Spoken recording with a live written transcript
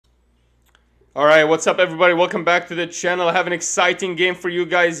Alright, what's up everybody? Welcome back to the channel. I have an exciting game for you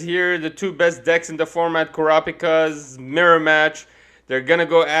guys here. The two best decks in the format, Kurapika's mirror match. They're gonna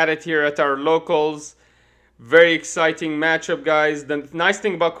go at it here at our locals. Very exciting matchup, guys. The nice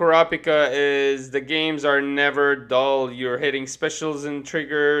thing about Kurapika is the games are never dull. You're hitting specials and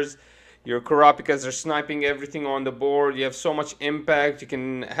triggers. Your Kurapikas are sniping everything on the board. You have so much impact.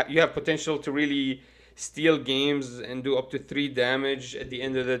 You have potential to really steal games and do up to 3 damage at the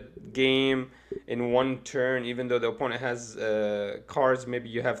end of the game in one turn, even though the opponent has cards. Maybe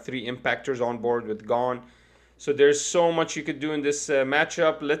you have 3 impactors on board with gone. So there's so much you could do in this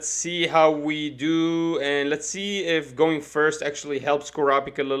matchup. Let's see how we do, and let's see if going first actually helps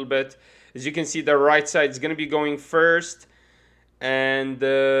Kurapika a little bit. As you can see, the right side is going to be going first. And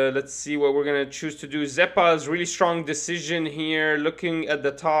let's see what we're going to choose to do. 𝐒𝐲𝐿's really strong decision here, looking at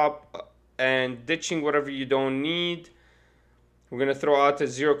the top and ditching whatever you don't need. We're going to throw out a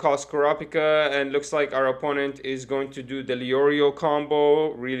 0-cost Kurapika, and looks like our opponent is going to do the Leorio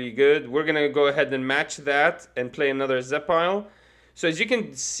combo. Really good. We're going to go ahead and match that and play another 𝐒𝐲𝐿. So as you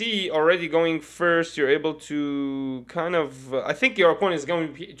can see, already going first, you're able to kind of... I think your opponent is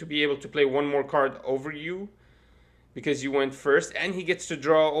going to be able to play one more card over you, because you went first, and he gets to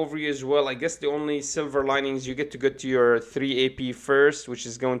draw over you as well. I guess the only silver lining is you get to go to your 3 AP first, which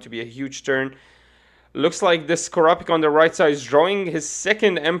is going to be a huge turn. Looks like this Kurapika on the right side is drawing his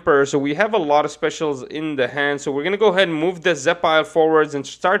second Emperor, so we have a lot of specials in the hand. So we're going to go ahead and move the 𝐒𝐲𝐿 forwards and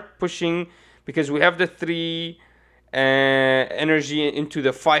start pushing, because we have the 3 energy into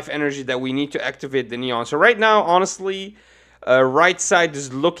the 5 energy that we need to activate the Neon. So right now, honestly, right side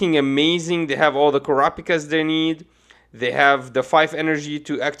is looking amazing. They have all the Kurapikas they need. They have the 5 energy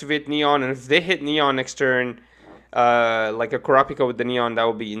to activate Neon, and if they hit Neon next turn, like a Kurapika with the Neon, that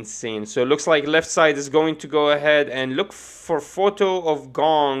would be insane. So it looks like left side is going to go ahead and look for photo of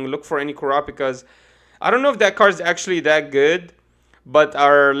Gong, look for any Kurapikas. I don't know if that card is actually that good, but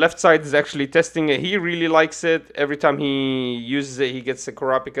our left side is actually testing it. He really likes it. Every time he uses it, he gets a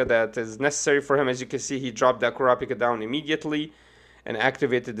Kurapika that is necessary for him. As you can see, he dropped that Kurapika down immediately and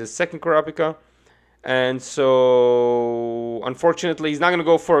activated the second Kurapika. And so, unfortunately, he's not going to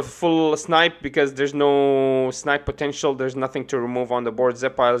go for a full snipe, because there's no snipe potential. There's nothing to remove on the board.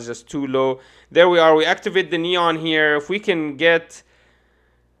 𝐒𝐲𝐿 is just too low. There we are. We activate the Neon here. If we can get...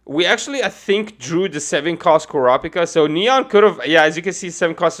 We actually, I think, drew the 7-cost Kurapika. So Neon could have... Yeah, as you can see,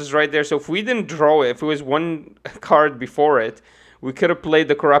 7-cost is right there. So if we didn't draw it, if it was one card before it, we could have played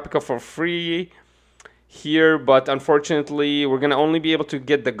the Kurapika for free here, but unfortunately we're gonna only be able to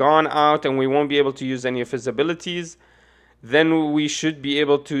get the Gone out, and we won't be able to use any of his abilities. Then we should be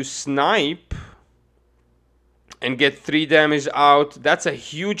able to snipe and get 3 damage out. That's a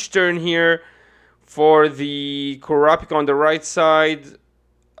huge turn here for the Kurapika on the right side.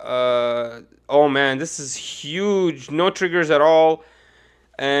 Oh man, this is huge. No triggers at all.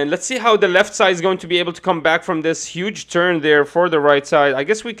 And let's see how the left side is going to be able to come back from this huge turn there for the right side. I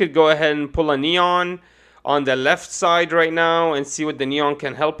guess we could go ahead and pull a Neon on the left side right now and see what the Neon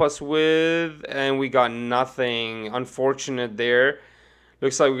can help us with. And we got nothing. Unfortunate there.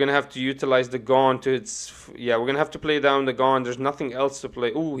 Looks like we're going to have to utilize the Gone to its... Yeah, we're going to have to play down the Gone. There's nothing else to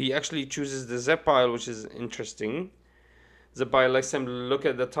play. Ooh, he actually chooses the 𝐒𝐲𝐿, which is interesting. 𝐒𝐲𝐿 lets him look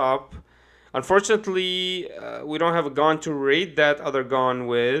at the top. Unfortunately, we don't have a Gone to raid that other Gone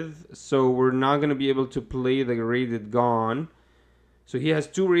with, so we're not going to be able to play the raided Gone. So he has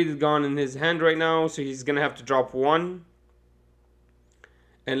 2 raided Gone in his hand right now, so he's going to have to drop 1.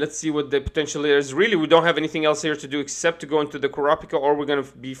 And let's see what the potential is. Really, we don't have anything else here to do except to go into the Kurapika, or we're going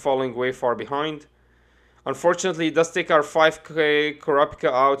to be falling way far behind. Unfortunately, it does take our 5k Kurapika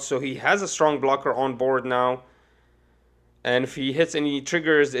out, so he has a strong blocker on board now. And if he hits any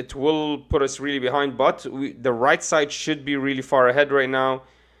triggers, it will put us really behind. But the right side should be really far ahead right now.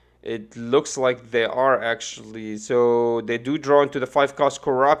 It looks like they are actually. So they do draw into the 5-cost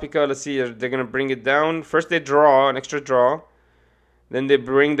Kurapika. Let's see, they're going to bring it down. First they draw, an extra draw. Then they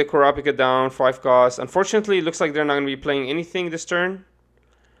bring the Kurapika down, 5-cost. Unfortunately, it looks like they're not going to be playing anything this turn.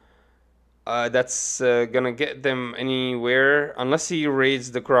 That's gonna get them anywhere unless he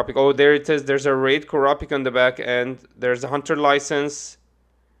raids the Kurapika. Oh, there it is. There's a raid Kurapika on the back end. There's a hunter license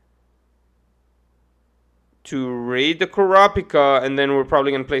to raid the Kurapika, and then we're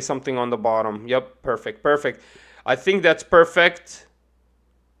probably gonna play something on the bottom. Yep, perfect, perfect. I think that's perfect.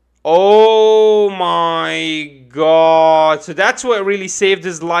 Oh my god. So that's what really saved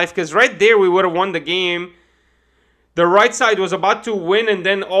his life, because right there we would have won the game. The right side was about to win, and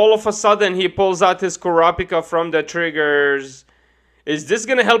then all of a sudden he pulls out his Kurapika from the triggers Is this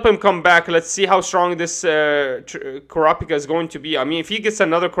going to help him come back? Let's see how strong this Kurapika is going to be. I mean, if he gets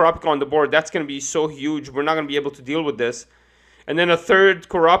another Kurapika on the board, that's going to be so huge. We're not going to be able to deal with this. And then a third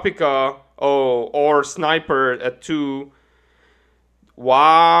Kurapika, or Sniper at 2.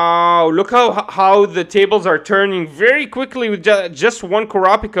 Wow, look how the tables are turning very quickly with just one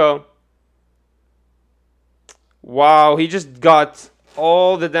Kurapika. Wow, he just got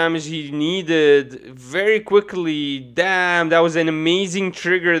all the damage he needed very quickly. Damn, that was an amazing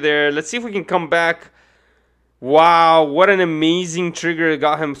trigger there. Let's see if we can come back. Wow, what an amazing trigger.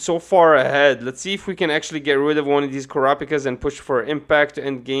 Got him so far ahead. Let's see if we can actually get rid of one of these Kurapikas and push for impact to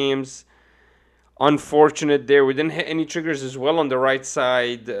end games. Unfortunate there. We didn't hit any triggers as well on the right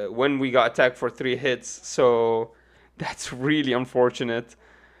side when we got attacked for 3 hits. So that's really unfortunate.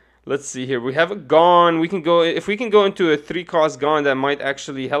 Let's see here. We have a Gone. We can go, if we can go into a 3-cost Gone, that might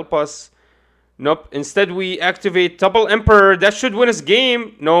actually help us. Nope. Instead, we activate Double Emperor. That should win us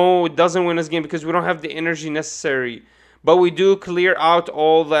game. No, it doesn't win us game because we don't have the energy necessary. But we do clear out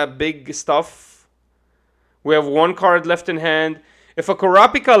all that big stuff. We have 1 card left in hand. If a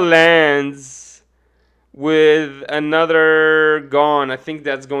Kurapika lands with another Gone, I think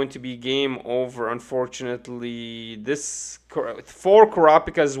that's going to be game over, unfortunately. This 4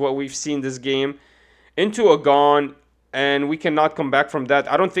 Kurapika is what we've seen this game. Into a Gone, and we cannot come back from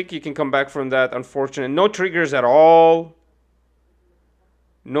that. I don't think you can come back from that, unfortunately. No triggers at all.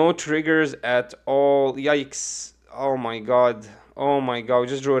 No triggers at all. Yikes. Oh my god. Oh my god. We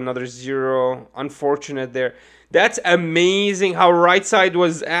just drew another 0. Unfortunate there. That's amazing how right side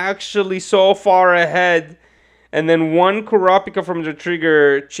was actually so far ahead. And then 1 Kurapika from the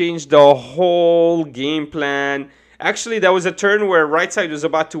trigger changed the whole game plan. Actually, that was a turn where right side was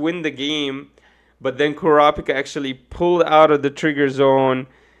about to win the game. But then Kurapika actually pulled out of the trigger zone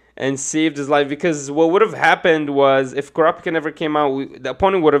and saved his life. Because what would have happened was, if Kurapika never came out, the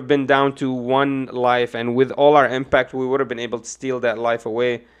opponent would have been down to 1 life. And with all our impact, we would have been able to steal that life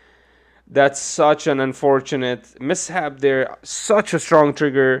away. That's such an unfortunate mishap there. Such a strong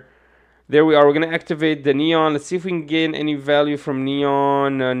trigger. There we are. We're going to activate the Neon. Let's see if we can gain any value from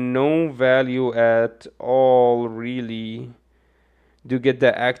Neon. No value at all, really. Do get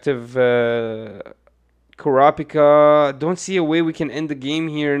the active Kurapika. Don't see a way we can end the game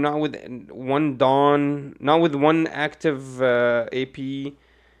here. Not with 1 Dawn. Not with 1 active AP.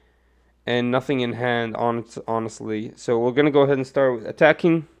 And nothing in hand, honestly. So we're going to go ahead and start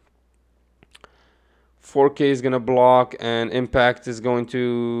attacking. 4K is going to block, and impact is going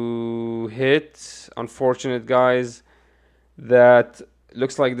to hit. Unfortunate, guys. That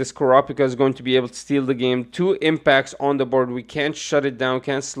looks like this Kurapika is going to be able to steal the game. 2 impacts on the board. We can't shut it down,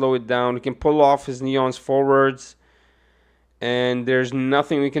 can't slow it down. We can pull off his Neons forwards. And there's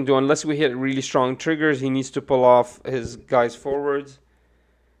nothing we can do unless we hit really strong triggers. He needs to pull off his guys forwards.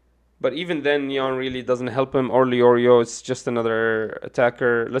 But even then, Neon really doesn't help him, or Leorio. It's just another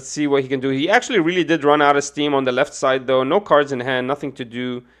attacker. Let's see what he can do. He actually really did run out of steam on the left side, though. No cards in hand, nothing to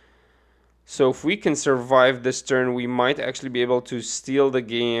do. So if we can survive this turn, we might actually be able to steal the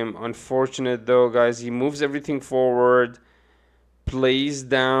game. Unfortunate, though, guys. He moves everything forward. Plays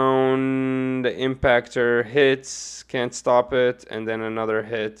down the impactor. Hits. Can't stop it. And then another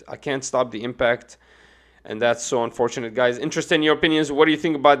hit. I can't stop the impact. And that's so unfortunate, guys. Interested in your opinions. What do you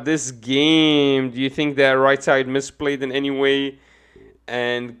think about this game? Do you think that right side misplayed in any way?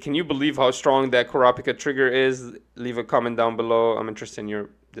 And can you believe how strong that Kurapika trigger is? Leave a comment down below. I'm interested in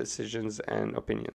your decisions and opinions.